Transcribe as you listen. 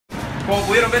Como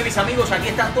pudieron ver mis amigos, aquí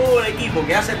está todo el equipo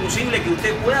que hace posible que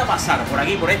usted pueda pasar por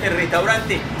aquí, por este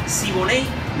restaurante Ciboney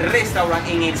Restaurant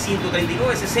en el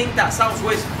 13960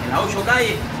 Southwest, en la 8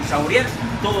 calle, y saborear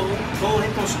todos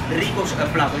estos ricos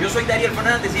platos. Yo soy Dariel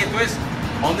Fernandez y esto es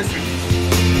On The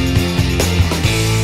Street.